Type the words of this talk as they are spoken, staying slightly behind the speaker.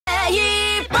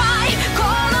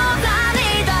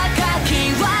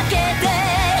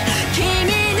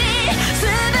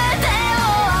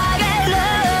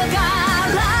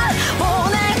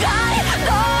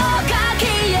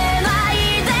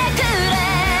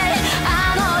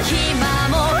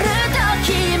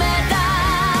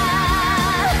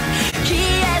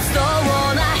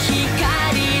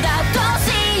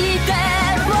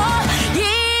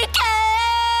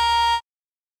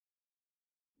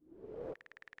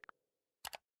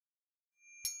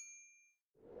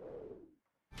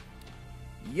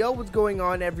Yo, what's going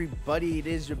on, everybody? It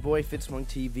is your boy Fitzmong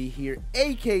TV here,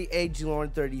 aka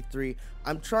Glorn33.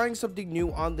 I'm trying something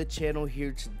new on the channel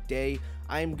here today.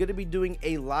 I am going to be doing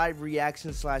a live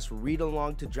reaction / read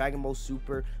along to Dragon Ball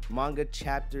Super Manga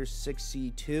Chapter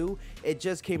 62. It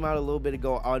just came out a little bit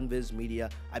ago on Viz Media.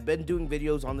 I've been doing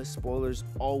videos on the spoilers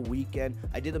all weekend.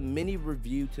 I did a mini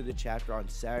review to the chapter on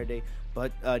Saturday,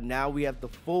 but now we have the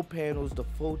full panels, the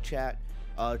full chat,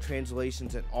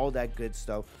 translations, and all that good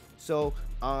stuff. So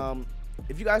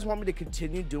if you guys want me to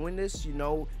continue doing this, you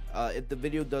know, if the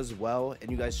video does well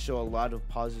and you guys show a lot of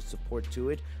positive support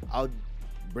to it, I'll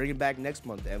bring it back next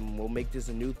month and we'll make this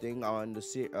a new thing on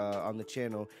the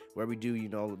channel where we do, you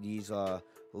know, these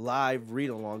live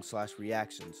read-along /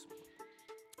 reactions.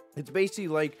 It's basically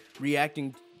like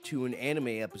reacting to an anime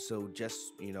episode,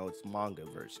 just, you know, it's manga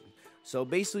version. So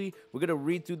basically, we're going to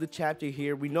read through the chapter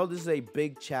here. We know this is a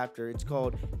big chapter. It's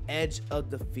called Edge of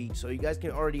Defeat. So you guys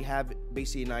can already have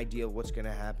basically an idea of what's going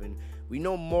to happen. We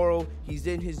know Moro, he's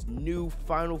in his new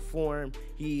final form.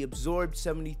 He absorbed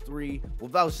 73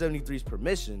 without 73's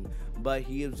permission, but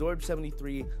he absorbed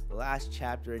 73 last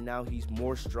chapter, and now he's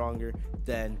more stronger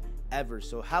than ever.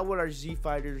 So how would our Z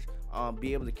fighters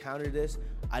be able to counter this?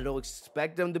 I don't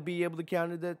expect them to be able to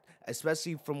counter that,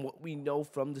 especially from what we know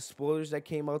from the spoilers that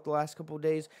came out the last couple of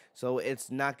days. So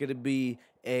it's not going to be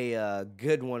a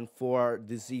good one for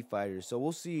the Z fighters. So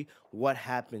we'll see what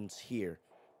happens here.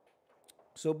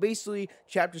 So basically,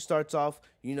 chapter starts off,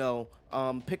 you know,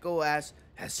 Piccolo asks,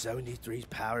 has 73's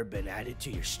power been added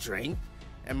to your strength?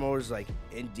 And Moro's like,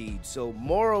 indeed. So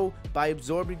Moro, by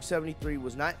absorbing 73,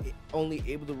 was not only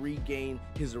able to regain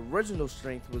his original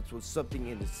strength, which was something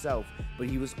in itself, but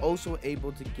he was also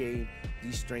able to gain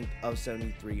the strength of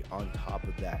 73 on top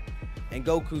of that. And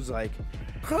Goku's like,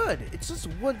 crud, it's just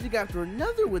one thing after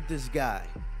another with this guy.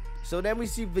 So then we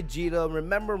see Vegeta.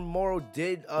 Remember, Moro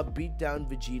did beat down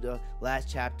Vegeta last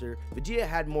chapter. Vegeta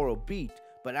had Moro beat,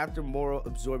 but after Moro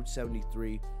absorbed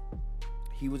 73,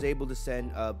 he was able to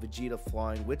send Vegeta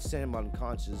flying, which sent him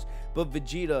unconscious. But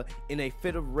Vegeta, in a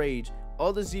fit of rage,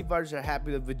 all the Z fighters are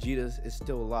happy that Vegeta is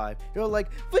still alive. They're like,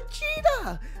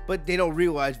 Vegeta! But they don't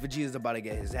realize Vegeta's about to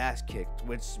get his ass kicked,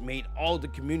 which made all the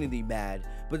community mad.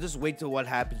 But just wait till what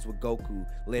happens with Goku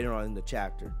later on in the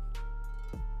chapter.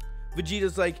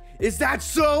 Vegeta's like, is that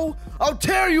so? I'll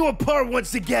tear you apart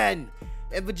once again!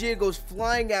 And Vegeta goes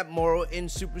flying at Moro in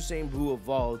Super Saiyan Blue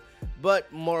Evolved,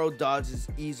 but Moro dodges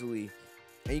easily.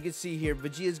 And you can see here,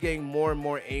 Vegeta's getting more and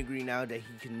more angry now that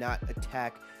he cannot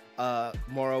attack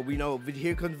Moro. We know,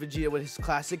 here comes Vegeta with his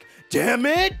classic, damn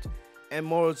it! And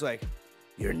Moro's like,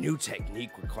 your new technique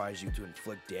requires you to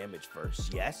inflict damage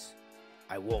first, yes?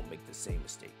 I won't make the same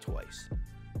mistake twice.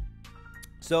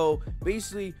 So,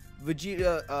 basically,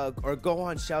 Vegeta, or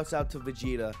Gohan shouts out to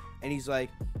Vegeta, and he's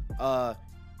like,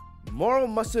 Moro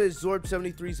must have absorbed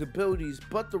 73's abilities,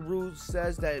 but the rule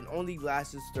says that it only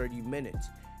lasts 30 minutes.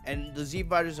 And the Z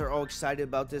fighters are all excited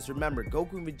about this. Remember,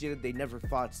 Goku and Vegeta, they never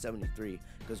fought 73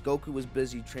 because Goku was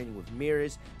busy training with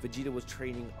Mirrors. Vegeta was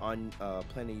training on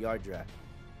Planet Yardrat.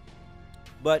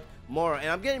 But Moro, and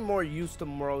I'm getting more used to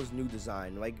Moro's new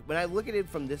design. Like, when I look at it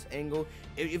from this angle,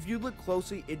 if you look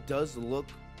closely, it does look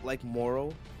like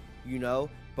Moro, you know.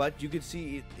 But you can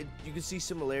see you can see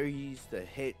similarities to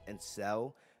Hit and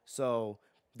Cell. So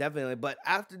definitely. But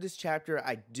after this chapter,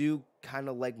 I do kind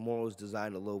of like Moro's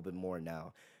design a little bit more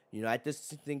now. You know, I just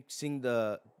think seeing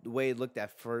the way it looked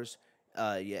at first,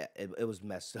 yeah, it was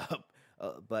messed up.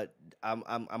 But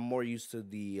I'm more used to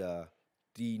the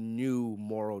new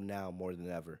Moro now more than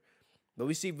ever. But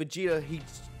we see Vegeta, he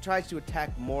tries to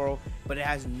attack Moro, but it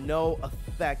has no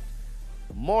effect.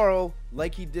 Moro,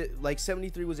 like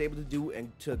 73 was able to do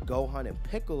and to Gohan and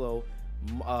Piccolo,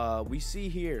 we see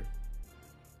here,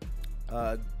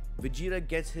 Vegeta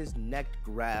gets his neck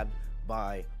grabbed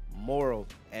by Moro,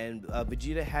 and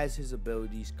Vegeta has his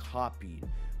abilities copied.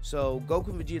 So Goku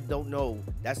and Vegeta don't know.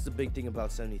 That's the big thing about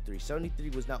 73. 73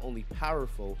 was not only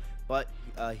powerful, but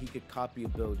he could copy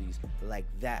abilities like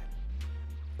that.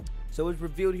 So it's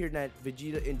revealed here that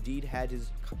Vegeta indeed had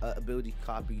his ability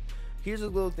copied. Here's a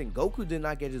little thing. Goku did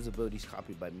not get his abilities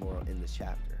copied by Moro in this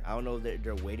chapter. I don't know if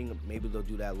they're waiting. Maybe they'll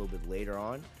do that a little bit later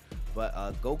on. But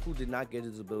Goku did not get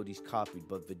his abilities copied,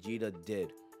 but Vegeta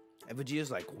did. And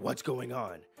Vegeta's like, what's going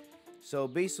on? So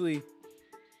basically,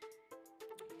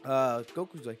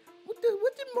 Goku's like, what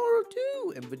did Moro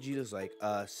do? And Vegeta's like,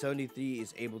 73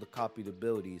 is able to copy the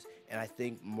abilities. And I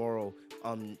think Moro,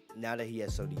 now that he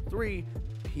has 73,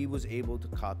 he was able to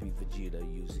copy Vegeta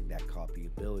using that copy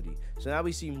ability. So now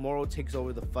we see Moro takes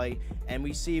over the fight. And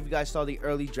we see, if you guys saw the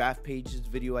early draft pages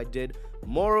video I did,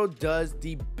 Moro does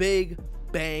the big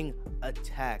bang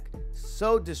attack.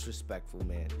 So disrespectful,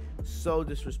 man. So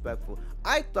disrespectful.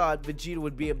 I thought Vegeta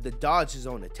would be able to dodge his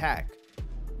own attack.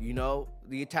 You know,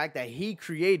 the attack that he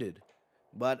created.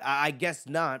 But I guess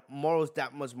not. Moro's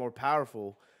that much more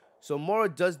powerful. So Moro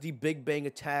does the big bang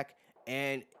attack,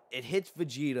 and it hits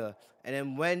Vegeta. And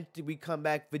then when we come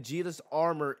back, Vegeta's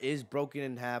armor is broken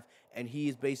in half, and he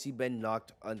has basically been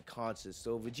knocked unconscious.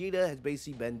 So Vegeta has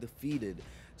basically been defeated.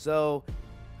 So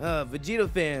Vegeta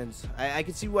fans, I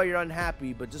can see why you're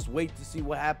unhappy, but just wait to see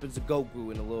what happens to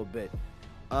Goku in a little bit.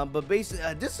 But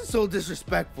basically, this is so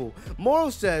disrespectful. Moro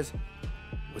says,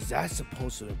 "Was that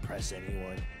supposed to impress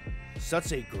anyone?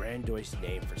 Such a grandiose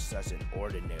name for such an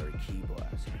ordinary Ki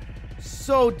blast."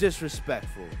 So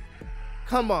disrespectful.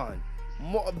 Come on.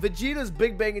 Vegeta's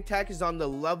Big Bang attack is on the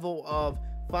level of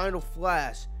Final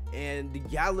Flash and the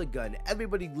Gala Gun.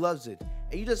 Everybody loves it.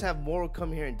 And you just have Moro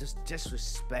come here and just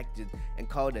disrespect it and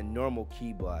call it a normal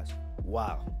Ki blast.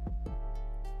 Wow.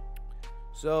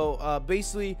 So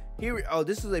basically,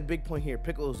 this is a big point here.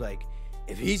 Piccolo's like,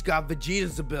 if he's got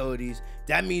Vegeta's abilities,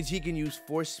 that means he can use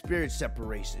Force Spirit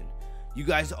Separation. You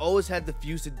guys always had the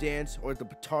Fused Dance or the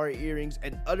Patara earrings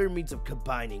and other means of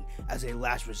combining as a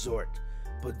last resort,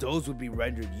 but those would be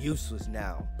rendered useless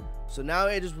now. So now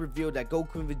it is revealed that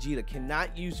Goku and Vegeta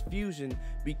cannot use fusion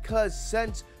because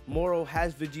since Moro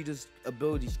has Vegeta's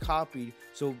abilities copied,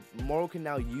 so Moro can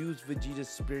now use Vegeta's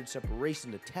Spirit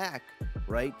Separation attack,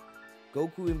 right?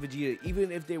 Goku and Vegeta,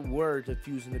 even if they were to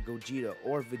fuse into Gogeta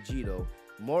or Vegito,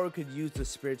 Moro could use the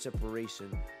Spirit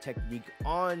Separation technique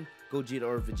on Gogeta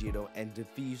or Vegito and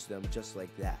defuse them just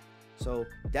like that. So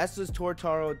that's just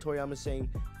Tortaro and Toriyama saying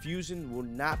fusion will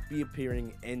not be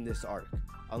appearing in this arc.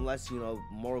 Unless, you know,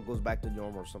 Moro goes back to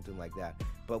normal or something like that.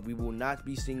 But we will not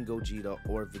be seeing Gogeta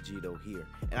or Vegito here.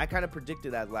 And I kind of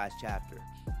predicted that last chapter.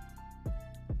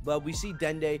 But we see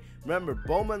Dende. Remember,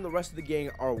 Bulma and the rest of the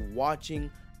gang are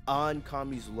watching on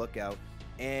Kami's lookout.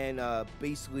 And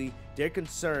basically, they're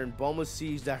concerned. Bulma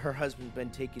sees that her husband's been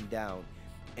taken down.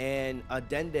 And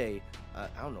Dende, I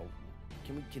don't know.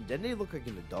 Can Dende look like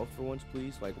an adult for once,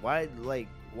 please? Why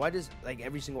does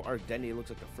every single arc Dende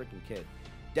looks like a freaking kid?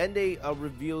 Dende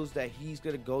reveals that he's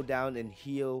gonna go down and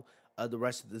heal the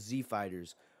rest of the Z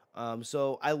fighters.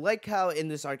 So I like how in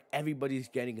this arc everybody's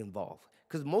getting involved,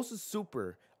 because most of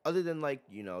Super, other than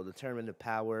the Tournament of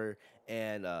Power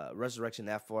and Resurrection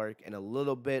F arc and a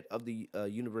little bit of the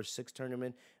Universe 6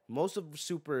 tournament, most of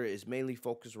Super is mainly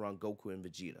focused around Goku and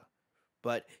Vegeta.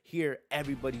 But here,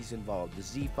 everybody's involved. The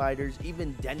Z fighters,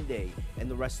 even Dende, and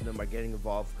the rest of them are getting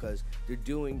involved because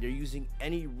they're using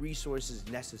any resources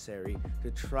necessary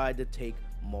to try to take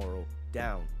Moro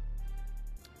down.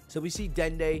 So we see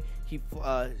Dende. He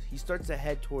starts to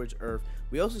head towards Earth.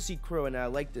 We also see Krillin, and I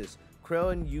like this.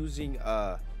 Krillin using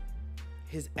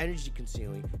his energy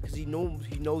concealing because he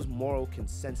knows Moro can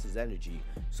sense his energy.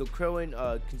 So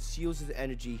Krillin conceals his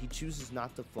energy. He chooses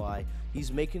not to fly.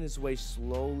 He's making his way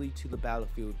slowly to the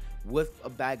battlefield with a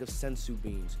bag of sensu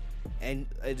beans. And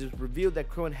it is revealed that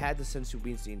Krillin had the sensu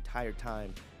beans the entire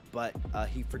time, but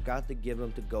he forgot to give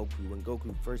them to Goku when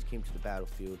Goku first came to the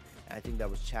battlefield. And I think that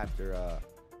was chapter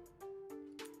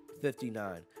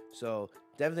 59. So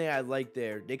definitely I like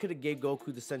there. They could have gave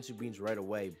Goku the sensu beans right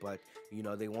away, but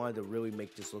they wanted to really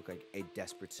make this look like a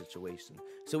desperate situation.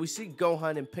 So we see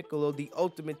Gohan and Piccolo, the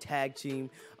ultimate tag team.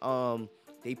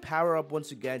 They power up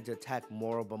once again to attack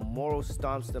Moro, but Moro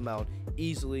stomps them out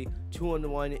easily.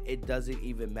 2-on-1, it doesn't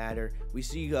even matter. We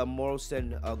see Moro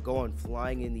send Gohan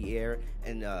flying in the air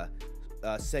and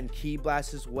send Ki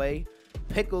Blast his way.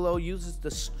 Piccolo uses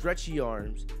the stretchy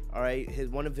arms, alright,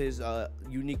 one of his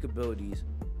unique abilities.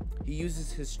 He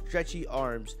uses his stretchy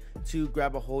arms to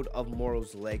grab a hold of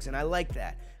Moro's legs, and I like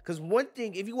that. Because one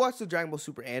thing, if you watch the Dragon Ball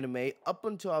Super anime, up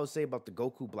until I would say about the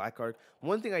Goku Black arc,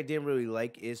 one thing I didn't really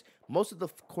like is most of the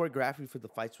choreography for the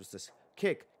fights was this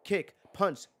kick,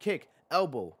 punch, kick,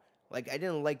 elbow. I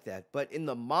didn't like that. But in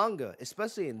the manga,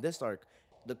 especially in this arc,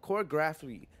 the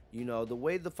choreography, the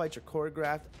way the fights are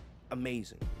choreographed,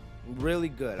 amazing. Really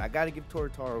good. I gotta give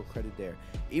Tortaro credit there.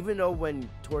 Even though when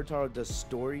Tortaro does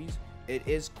stories, it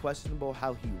is questionable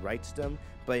how he writes them,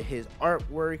 but his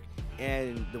artwork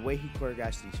and the way he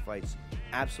choreographs these fights,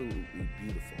 absolutely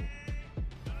beautiful.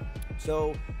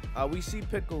 So we see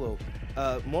Piccolo.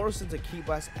 Moro sends a Ki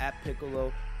Blast at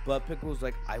Piccolo, but Piccolo's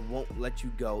like, I won't let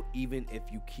you go even if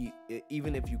you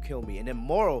kill me. And then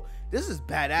Moro, this is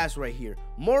badass right here.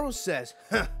 Moro says,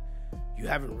 huh, you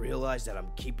haven't realized that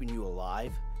I'm keeping you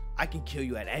alive? I can kill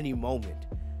you at any moment.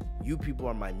 You people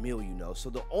are my meal,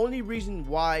 So the only reason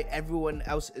why everyone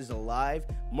else is alive,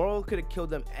 Moro could have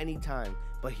killed them anytime,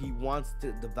 but he wants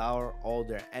to devour all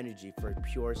their energy for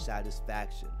pure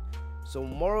satisfaction. So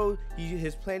Moro,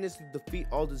 his plan is to defeat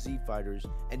all the Z fighters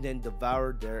and then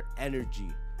devour their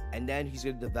energy, and then he's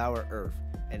gonna devour Earth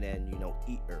and then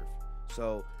eat Earth.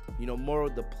 So Moro,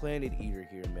 the planet eater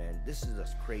here, man. This is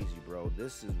just crazy, bro.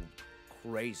 This is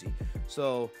crazy.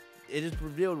 So it is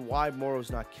revealed why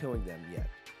Moro's not killing them yet,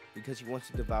 because he wants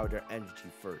to devour their energy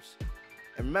first.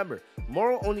 And remember,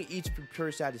 Moro only eats for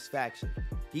pure satisfaction.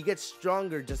 He gets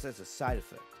stronger just as a side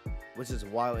effect, which is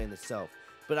wild in itself.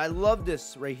 But I love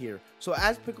this right here. So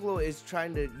as Piccolo is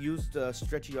trying to use the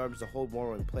stretchy arms to hold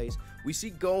Moro in place, we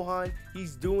see Gohan.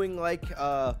 He's doing like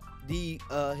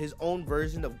his own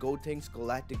version of Gotenks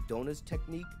Galactic Donuts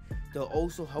technique to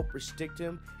also help restrict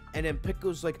him. And then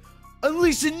Piccolo's like,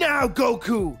 "Unleash it now,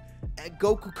 Goku!" And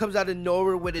Goku comes out of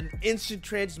nowhere with an instant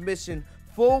transmission,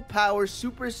 full power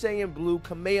Super Saiyan Blue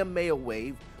Kamehameha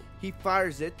wave. He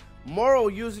fires it. Moro,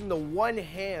 using the one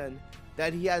hand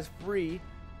that he has free,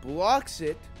 blocks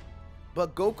it,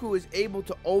 but Goku is able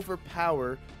to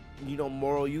overpower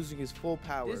Moro using his full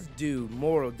power. This dude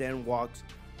Moro then walks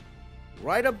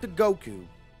right up to Goku,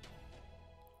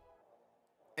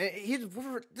 and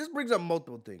this brings up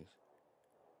multiple things.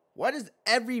 Why does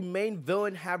every main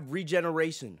villain have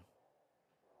regeneration?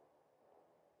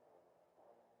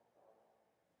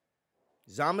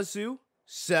 Zamasu,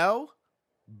 Cell,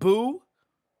 Boo.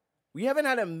 We haven't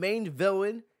had a main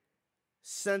villain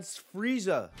since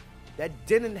Frieza that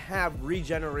didn't have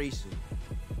regeneration.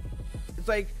 It's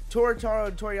like Toritaro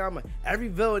and Toriyama. Every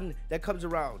villain that comes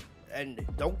around, and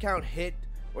don't count Hit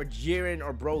or Jiren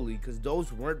or Broly, because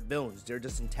those weren't villains, they're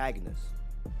just antagonists.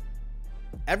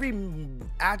 Every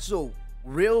actual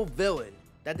real villain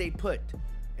that they put,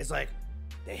 it's like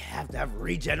they have to have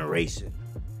regeneration,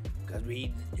 because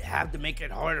we have to make it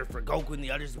harder for Goku and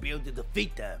the others to be able to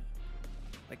defeat them.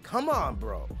 Like, come on,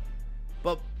 bro.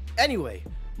 But anyway,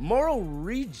 Moro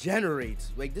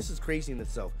regenerates. Like, this is crazy in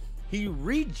itself. He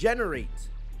regenerates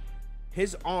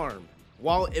his arm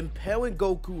while impaling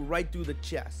Goku right through the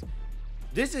chest.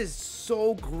 This is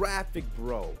so graphic,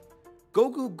 bro.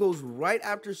 Goku goes right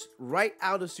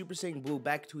out of Super Saiyan Blue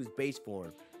back to his base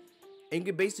form. And you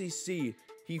can basically see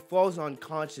he falls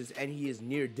unconscious and he is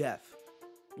near death.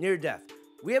 Near death.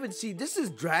 We haven't seen, this is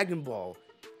Dragon Ball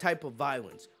type of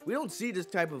violence. We don't see this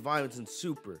type of violence in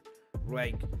Super.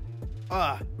 Like,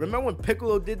 remember when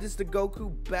Piccolo did this to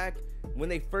Goku back when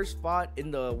they first fought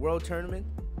in the World Tournament?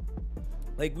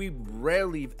 Like, we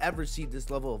rarely ever see this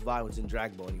level of violence in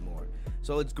Dragon Ball anymore.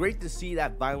 So it's great to see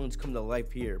that violence come to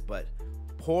life here, but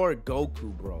poor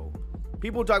Goku, bro.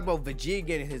 People talk about Vegeta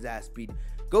getting his ass beat.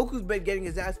 Goku's been getting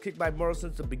his ass kicked by Moro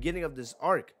since the beginning of this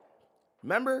arc.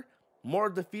 Remember, Moro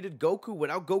defeated Goku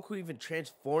without Goku even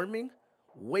transforming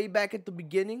way back at the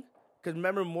beginning? Because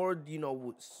remember, Moro,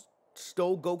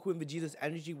 stole Goku and Vegeta's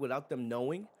energy without them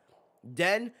knowing.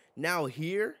 Then, now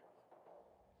here,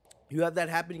 you have that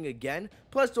happening again.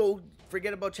 Plus, don't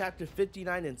forget about chapter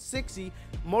 59 and 60.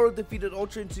 Moro defeated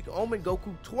Ultra Instinct Omen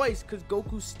Goku twice because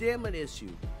Goku's stamina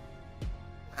issue.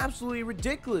 Absolutely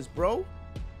ridiculous, bro.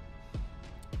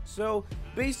 So,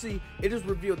 basically, it is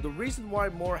revealed the reason why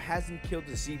Moro hasn't killed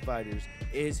the Z Fighters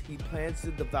is he plans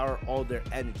to devour all their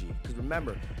energy. Because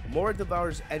remember, Moro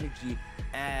devours energy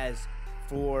as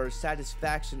for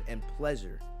satisfaction and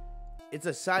pleasure. It's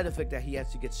a side effect that he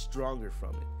has to get stronger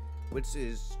from it, which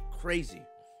is crazy.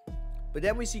 But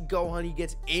then we see Gohan, he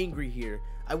gets angry here.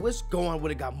 I wish Gohan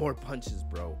would have got more punches,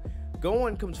 bro.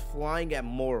 Gohan comes flying at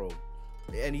Moro,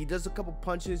 and he does a couple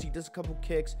punches, he does a couple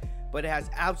kicks, but it has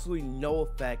absolutely no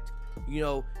effect.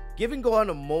 Giving Gohan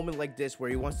a moment like this where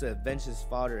he wants to avenge his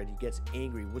father and he gets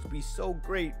angry would be so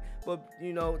great. But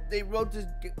they wrote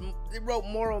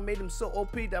Moro, made him so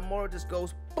OP that Moro just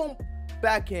goes boom,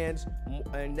 backhands,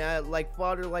 and now like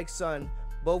father like son,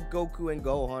 both Goku and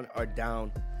Gohan are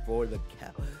down for the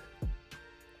count.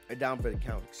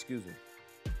 Excuse me.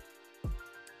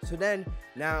 So then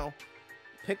now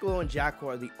Piccolo and Jaco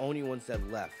are the only ones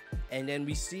that left, and then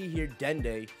we see here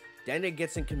Dende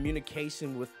gets in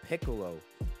communication with Piccolo,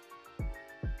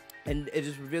 and it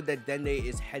is revealed that Dende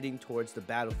is heading towards the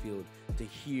battlefield to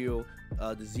heal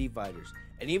the Z Fighters.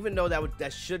 And even though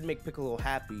that should make Piccolo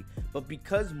happy, but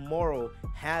because Moro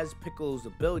has Piccolo's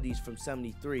abilities from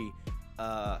 73,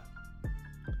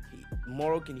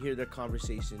 Moro can hear their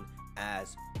conversation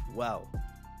as well.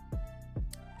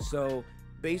 So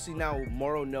basically now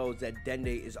Moro knows that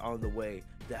Dende is on the way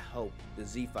to help the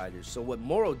Z Fighters. So what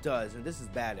Moro does, and this is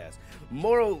badass,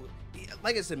 Moro,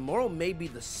 like I said, Moro may be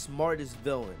the smartest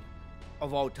villain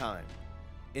of all time,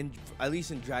 at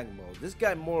least in Dragon Ball. This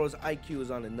guy Moro's IQ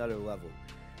is on another level.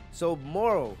 So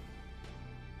Moro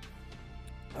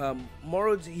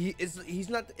He's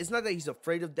not, it's not that he's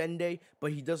afraid of Dende,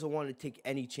 but he doesn't want to take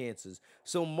any chances.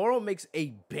 So Moro makes a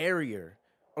barrier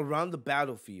around the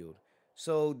battlefield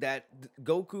so that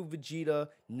Goku, Vegeta,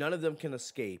 none of them can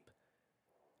escape.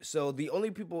 So the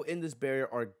only people in this barrier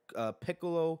are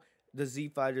Piccolo, the Z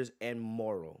Fighters, and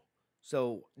Moro.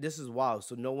 So this is wild.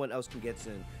 So no one else can get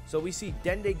in. So we see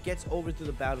Dende gets over to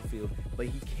the battlefield, but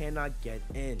he cannot get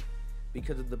in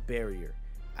because of the barrier.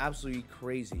 Absolutely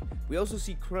crazy. We also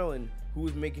see Krillin, who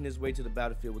is making his way to the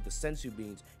battlefield with the Sensu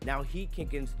beans. Now he can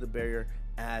get into the barrier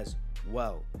as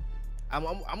well. I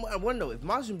want to know if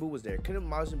Majin Buu was there. Couldn't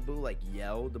Majin Buu like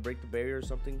yell to break the barrier or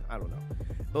something? I don't know.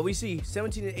 But we see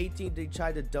 17 and 18. They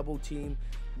try to double team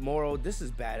Moro. This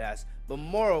is badass. But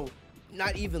Moro,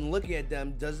 not even looking at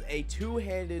them, does a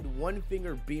two-handed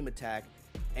one-finger beam attack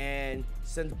and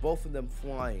sends both of them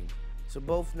flying. So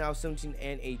both now 17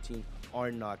 and 18 are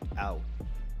knocked out.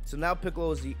 So now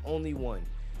Piccolo is the only one.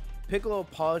 Piccolo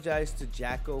apologized to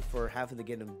Jacko for having to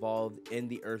get involved in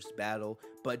the Earth's battle,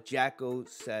 but Jacko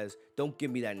says, "Don't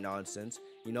give me that nonsense.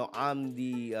 You know, I'm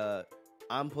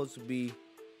supposed to be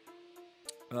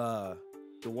the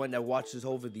one that watches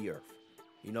over the Earth.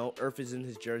 You know, Earth is in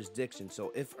his jurisdiction.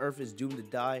 So if Earth is doomed to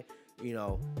die, you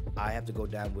know, I have to go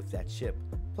down with that ship."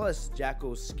 Plus,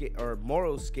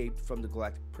 Moro escaped from the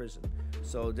galactic prison.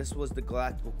 So this was the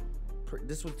galactic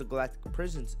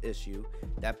prison's issue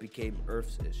that became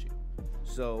Earth's issue.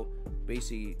 So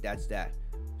basically that's that.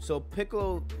 So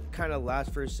Piccolo kind of laughs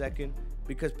for a second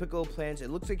because Piccolo plans, it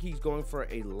looks like he's going for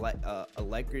a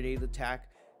light grenade attack.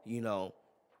 You know,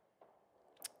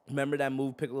 remember that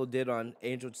move Piccolo did on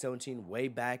Android 17 way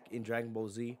back in Dragon Ball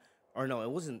Z? Or no, it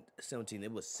wasn't 17,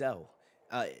 it was Cell.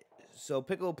 So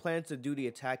Piccolo plans to do the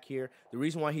attack here. The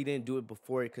reason why he didn't do it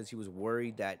before is because he was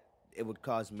worried that it would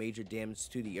cause major damage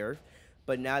to the Earth.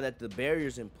 But now that the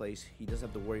barrier's in place, he doesn't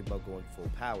have to worry about going full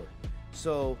power.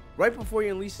 So right before he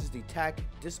unleashes the attack,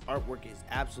 this artwork is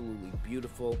absolutely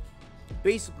beautiful.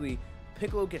 Basically,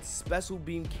 Piccolo gets special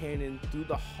beam cannon through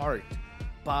the heart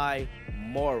by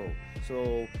Moro.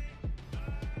 So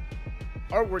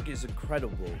artwork is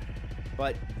incredible,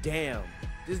 but damn,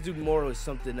 this dude Moro is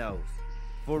something else.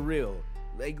 For real.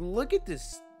 Like, look at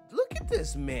this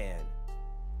man.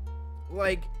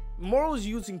 Like, Moro's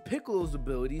using Piccolo's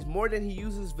abilities more than he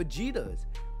uses Vegeta's.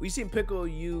 We've seen Piccolo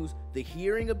use the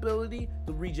hearing ability,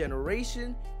 the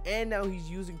regeneration, and now he's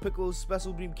using Piccolo's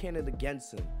special beam cannon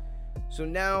against him. So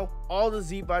now all the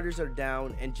Z Fighters are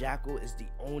down and Jackal is the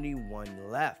only one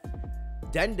left.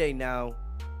 Dende now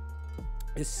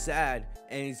is sad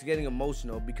and he's getting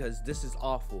emotional because this is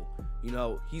awful. You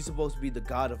know, he's supposed to be the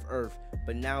god of Earth,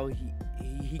 but now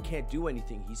he can't do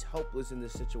anything. He's helpless in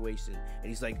this situation. And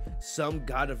he's like, some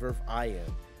god of Earth I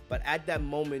am. But at that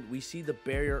moment, we see the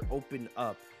barrier open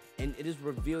up, and it is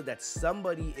revealed that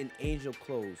somebody in angel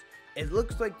clothes. It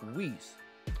looks like Whis.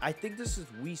 I think this is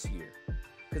Whis here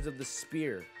because of the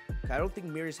spear. I don't think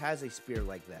Mirrors has a spear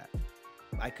like that.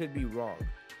 I could be wrong.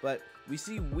 But we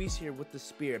see Whis here with the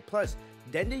spear. Plus,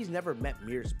 Dende's never met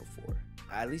Mirrors before.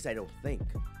 At least I don't think.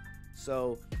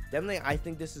 So definitely I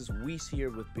think this is Whis here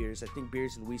with Beerus. I think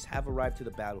Beerus and Whis have arrived to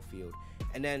the battlefield.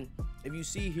 And then if you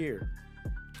see here,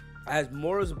 as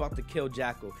Moro's about to kill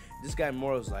Jackal, this guy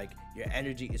Moro's like, your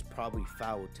energy is probably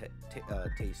foul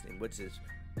tasting, which is,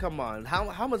 come on,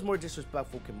 how much more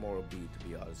disrespectful can Moro be, to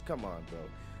be honest? Come on, bro.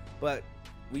 But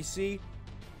we see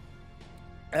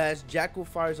as Jackal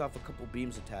fires off a couple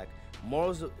beams attack,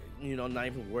 Moro's, you know, not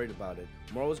even worried about it.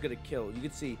 Moro's gonna kill. You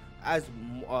can see as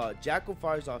Jackal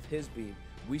fires off his beam,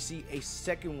 we see a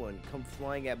second one come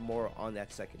flying at Moro on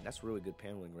that second. That's really good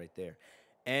paneling right there.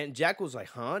 And Jackal's like,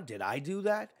 huh? Did I do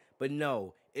that? But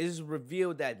no, it is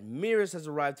revealed that Mirrors has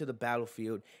arrived to the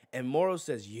battlefield, and Moro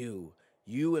says, you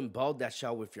emballed that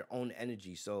shot with your own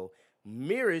energy. So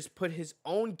Mirrors put his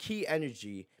own key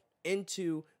energy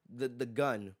into the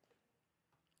gun,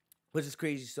 which is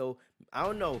crazy. So I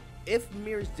don't know if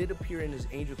Mirrors did appear in his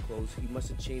angel clothes, he must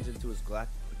have changed into his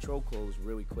Galactic Patrol clothes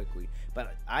really quickly.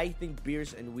 But I think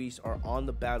Beerus and Whis are on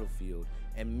the battlefield,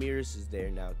 and Mirrors is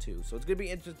there now too. So it's gonna be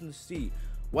interesting to see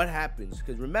what happens,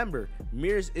 because remember,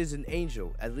 Mirrors is an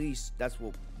angel. At least that's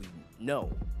what we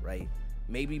know, right?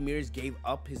 Maybe Mirrors gave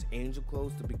up his angel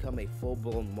clothes to become a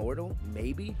full-blown mortal,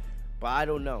 maybe, but I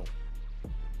don't know.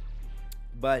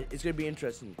 But it's gonna be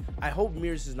interesting. I hope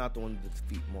Mirrors is not the one to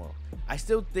defeat Moro. I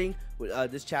still think with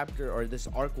this chapter or this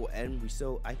arc will end.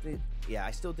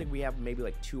 I still think we have maybe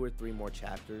like 2 or 3 more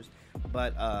chapters.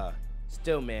 But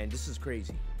still, man, this is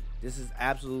crazy. This is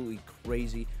absolutely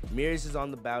crazy. Mirrors is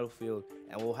on the battlefield,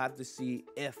 and we'll have to see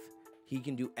if he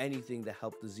can do anything to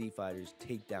help the Z Fighters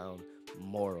take down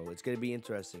Moro. It's going to be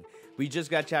interesting. We just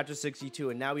got chapter 62,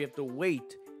 and now we have to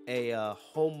wait a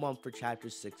whole month for chapter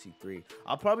 63.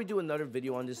 I'll probably do another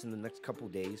video on this in the next couple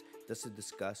days just to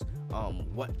discuss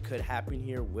what could happen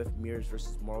here with Mirrors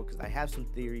versus Moro, because I have some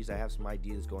theories, I have some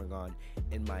ideas going on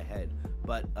in my head.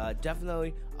 But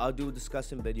definitely I'll do a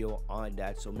discussing video on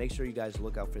that, so make sure you guys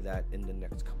look out for that in the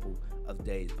next couple of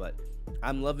days. But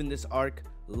I'm loving this arc,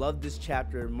 love this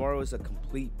chapter. Moro is a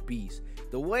complete beast.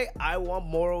 The way I want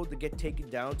Moro to get taken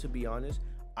down, to be honest,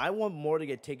 I want Moro to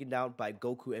get taken down by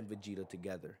Goku and Vegeta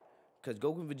together, because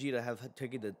Goku and Vegeta have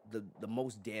taken the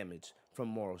most damage from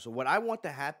Moro. So what I want to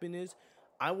happen is,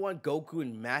 I want Goku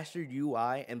in Mastered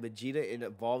UI and Vegeta in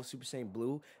Evolved Super Saiyan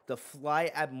Blue to fly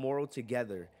at Moro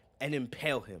together and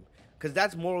impale him. Because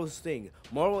that's Moro's thing.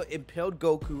 Moro impaled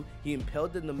Goku, he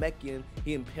impaled the Namekian,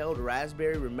 he impaled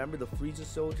Raspberry, remember the Frieza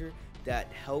soldier that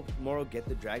helped Moro get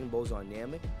the Dragon Balls on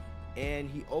Namek? And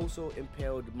he also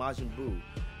impaled Majin Buu.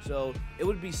 So it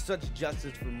would be such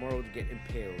justice for Moro to get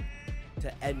impaled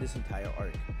to end this entire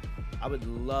arc. I would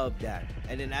love that.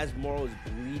 And then as Moro is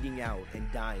bleeding out and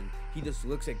dying, he just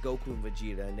looks at Goku and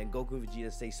Vegeta, and then Goku and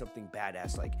Vegeta say something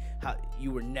badass like, "How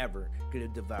you were never gonna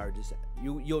devour this.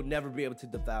 You'll never be able to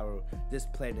devour this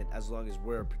planet as long as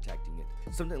we're protecting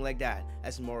it." Something like that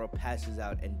as Moro passes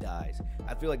out and dies.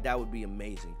 I feel like that would be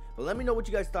amazing. But let me know what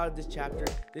you guys thought of this chapter.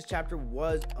 This chapter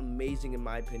was amazing in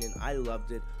my opinion. I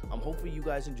loved it. Hopefully you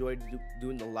guys enjoyed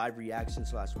doing the live reaction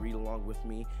 / read along with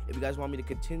me. If you guys want me to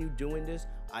continue doing this,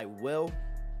 I will.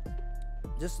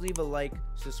 Just leave a like,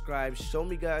 subscribe, show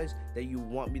me guys that you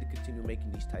want me to continue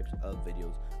making these types of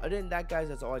videos. Other than that, guys,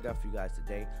 that's all I got for you guys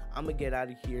today. I'm gonna get out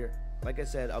of here. Like I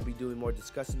said, I'll be doing more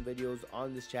discussing videos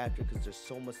on this chapter because there's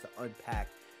so much to unpack.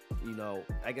 You know,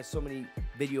 I got so many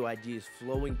video ideas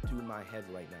flowing through my head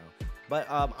right now. But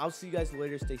I'll see you guys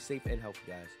later. Stay safe and healthy,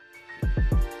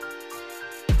 guys.